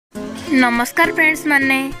नमस्कार फ्रेंड्स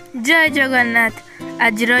माने जय जगन्नाथ।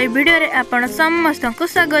 आज वीडियो रे आपण समस्त को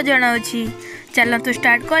स्वागत जनाऊँगी। चलतु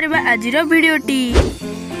स्टार्ट करबा आज वीडियोटी।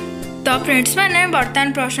 तो फ्रेंड्स माने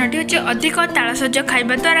बर्तमान प्रश्नटी होचे अधिक तालसज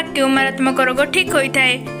खाइबा द्वारा क्यों मारात्मक रोग ठीक होता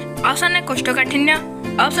है। Option A कोष्ठकाठिन्य,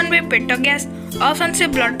 option B pet gas, option C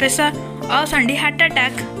blood pressure, option D heart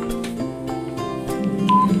attack.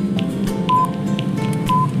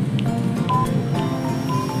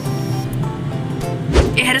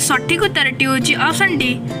 यार सठिक उत्तरटी होची ऑप्शन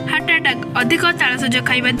डी हार्ट अटैक। अधिक तालसज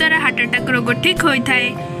खाइबा द्वारा हार्ट अटैक रोग ठीक होता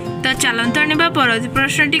है। तो चलत आनिबा परवर्ती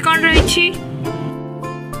प्रश्नटी कौन रही।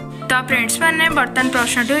 तो फ्रेंड्स माने बर्तमान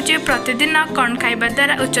प्रश्नटी होची प्रतिदिन कौन खाइबा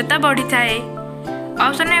द्वारा उच्चता बढ़ी थाए।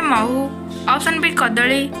 Option A Mhow, option B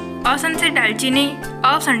Kadali, option C दालचीनी,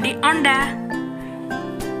 ऑप्शन डी अंडा।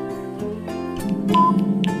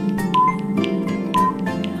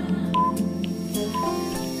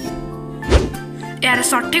 यार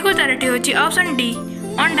सठिक उत्तरटी होची ऑप्शन डी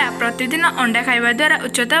अंडा। प्रतिदिन अंडा खाइबा द्वारा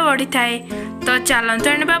उच्चता बढ़ी थाए। तो चलत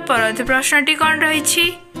आनिबा परवर्ती प्रश्नटी कौन रही।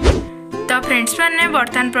 तो फ्रेंड्स माने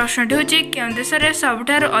बर्तमान प्रश्नटी होची केउं देश रे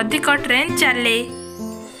सबठारु अधिक ट्रेन चले।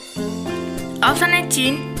 ऑप्शन ए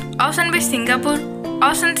चीन, option B Singapore,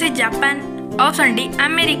 option C Japan, option D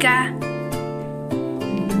America.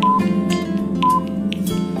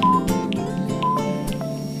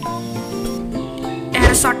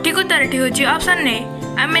 यार सठिक उत्तरटी होची ऑप्शन ए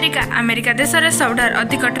अमेरिका। अमेरिका देश रे सबठारु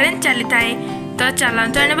अधिक ट्रेन चली थाए। तो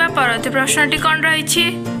चलत आनिबा परवर्ती प्रश्नटी कौन रही।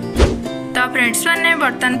 तो फ्रेंड्स माने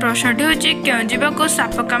बर्तमान प्रश्नटी होची क्यों जीव को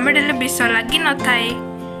साप कामुड़िले विष लगी न थाए।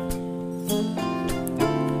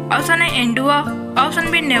 Option A एंडुआ,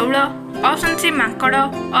 option B नेउल, option C माकड़,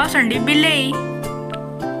 option D बिलेई।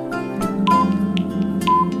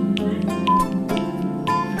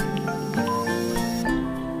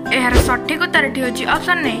 यार सठिक उत्तरटी होची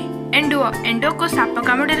ऑप्शन ए एंडुआ। एंडुआ को साप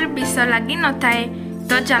कामुड़िले विष लगी न थाए।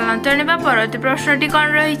 तो चलत आनिबा परवर्ती प्रश्नटी कौन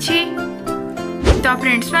रही। तो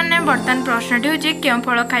फ्रेंड्स माने बर्तमान प्रश्नटी होची क्यों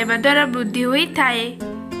फल खाइबा द्वारा वृद्धि होई थाए।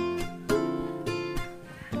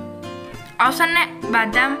 ऑप्शन ए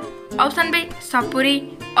बादाम, ऑप्शन बी सपुरी,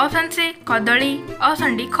 ऑप्शन सी कदली,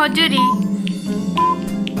 ऑप्शन डी खजूरी।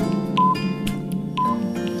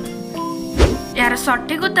 यार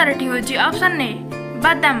सठिक उत्तरटी होची ऑप्शन ए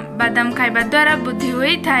बादाम। बादाम खाइबा द्वारा वृद्धि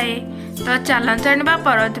होई थाए। तो चलत आनिबा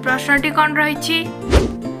परवर्ती प्रश्नटी कौन रही।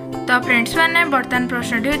 तो फ्रेंड्स माने बर्तमान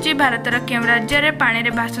प्रश्नटी होची भारतर केउं राज्य रे पानी रे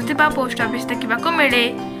भासुथिबा पोस्ट ऑफिस देखिबाको मिले।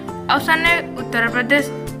 Option A Uttar Pradesh,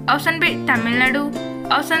 option B Tamil Nadu,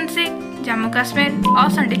 option C Jammu Kashmir,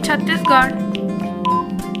 option D Chhattisgarh.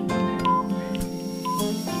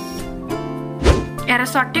 यार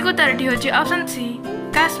सठिक उत्तरटी होची ऑप्शन सी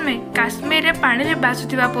काश्मीर। काश्मीर रे पानी रे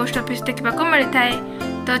भासुथिबा पोस्ट ऑफिस देखिबाको मिलिथाए।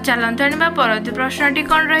 तो चलत आनिबा परवर्ती प्रश्नटी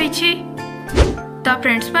कौन रही। तो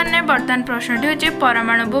फ्रेंड्स माने बर्तमान प्रश्नटी होची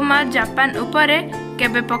परमाणु बोमा जापान उपरे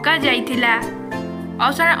केबे पका जाइथिला।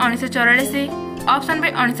 Option A 1944, option B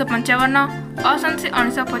 1955, option C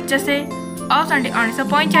 1950, option D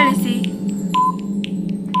 1945।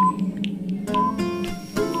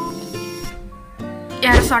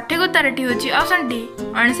 यार सठिक उत्तरटी होची ऑप्शन डी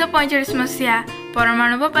 1945 मसीहा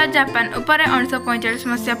परमाणु बोमा जापान उपरे 1945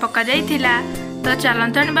 मसीहा पका जाइथिला। तो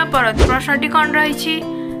चलत आनिबा परवर्ती प्रश्नटी कौन रही।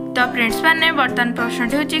 तो फ्रेंड्स माने बर्तमान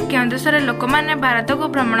प्रश्नटी होची केउं देश रे लोक माने भारत को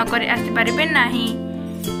भ्रमण करि आसी परिबे नाही।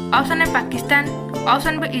 Option A Pakistan,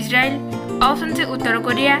 option B Israel, option C Uttar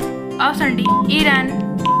Korea, option D Iran.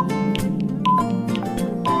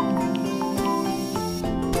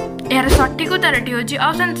 यार सठिक उत्तरटी होची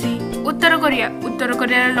ऑप्शन सी उत्तर कोरिया। उत्तर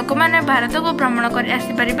कोरिया रे लोक माने भारत को भ्रमण करि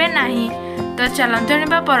आसी परिबे नाही। तो चलत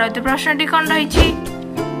आनिबा परवर्ती प्रश्नटी कौन रही।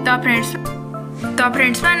 तो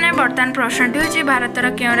फ्रेंड्स माने बर्तमान प्रश्नटी होची भारतर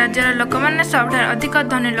केउं राज्यर लोक माने सबठार अधिक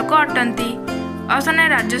धनी लोक अटंती। Option A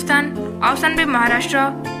Rajasthan, option B Maharashtra,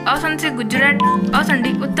 option C Gujarat, option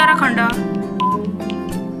D Uttarakhand.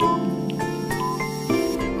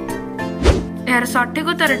 यार सठिक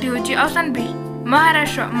उत्तरटी होची ऑप्शन बी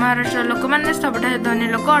महाराष्ट्र। महाराष्ट्र लोक माने सबठार धनी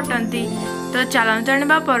लोक अटंती। तो चलत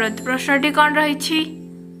आनिबा परवर्ती प्रश्नटी कौन रही।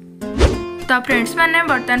 तो फ्रेंड्स माने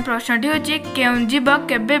बर्तमान प्रश्नटी होची केउं जीव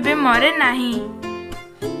केबे भी मरे नाही।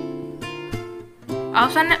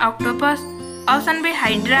 Option A octopus, option B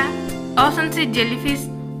hydra, option C jellyfish,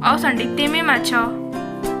 option D तिमी माछ।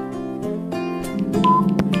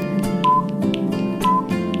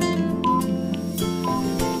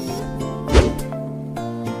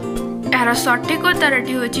 यार सठिक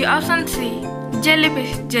उत्तरटी होची ऑप्शन सी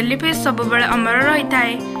जेलीफिश। जेलीफिश सब बेले अमर रही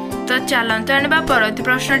थाए। तो चलत आनिबा परवर्ती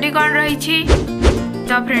प्रश्नटी कौन रही।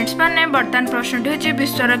 तो फ्रेंड्स माने बर्तमान प्रश्नटी होची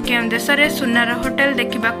विश्वर केउं देश रे सुनार होटल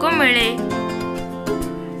देखिबाको मिले।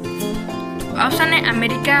 Option A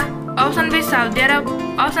America, option B Saudi Arab,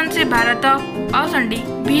 option C Bharat, option D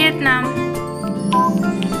Vietnam.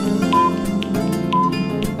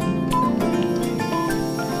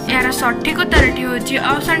 यार सठिक उत्तरटी होची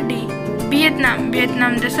ऑप्शन डी वियतनाम।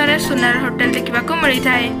 वियतनाम देश में सुनार होटेल देखा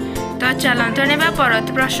मिलता है। तो चलते जाना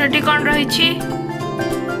परवर्ती प्रश्नटी कौन रही।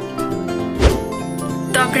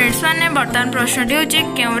 तो फ्रेंड्स मैंने बर्तमान प्रश्नटी हूँ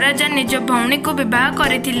क्यों राजा निज भौणी को बह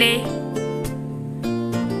करते।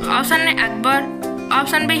 Option A Akbar,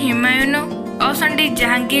 option B Humayun, option D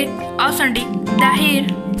Jahangir, option D Dahir.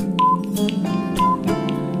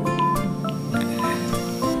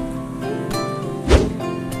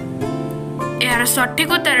 यार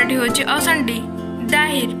सठिक उत्तरटी हूँ ऑप्शन डी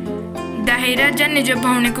दाहिर। दाहिर राजा निज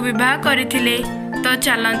भौणी को बह करते। तो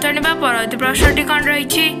चलते जाना परवर्ती प्रश्नटी कौन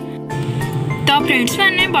रही। तो फ्रेंड्स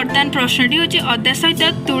मैंने बर्तमान प्रश्नटी हूँ अदा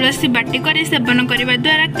सहित तुलसी बाटी कर सेवन करने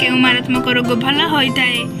द्वारा क्यों मारात्मक रोग भल होता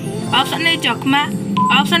है। ऑप्शन ए जख्मा,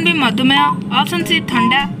 ऑप्शन बी मधुमेह, ऑप्शन सी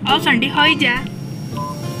ठंडा, ऑप्शन डी हईजा।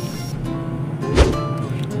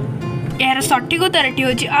 यार सठिक उत्तरटी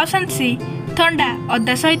हूँ ऑप्शन सी ठंडा।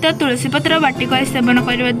 अदा सहित तुलसी पत्र बाटी कर सेवन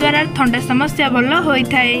करने द्वारा ठंडा समस्या भल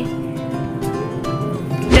होता है।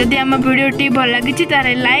 जदि आम वीडियोटी भल लगी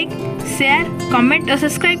तारे लाइक, शेयर, कमेंट और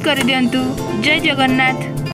सब्सक्राइब कर दियंतु। जय जगन्नाथ।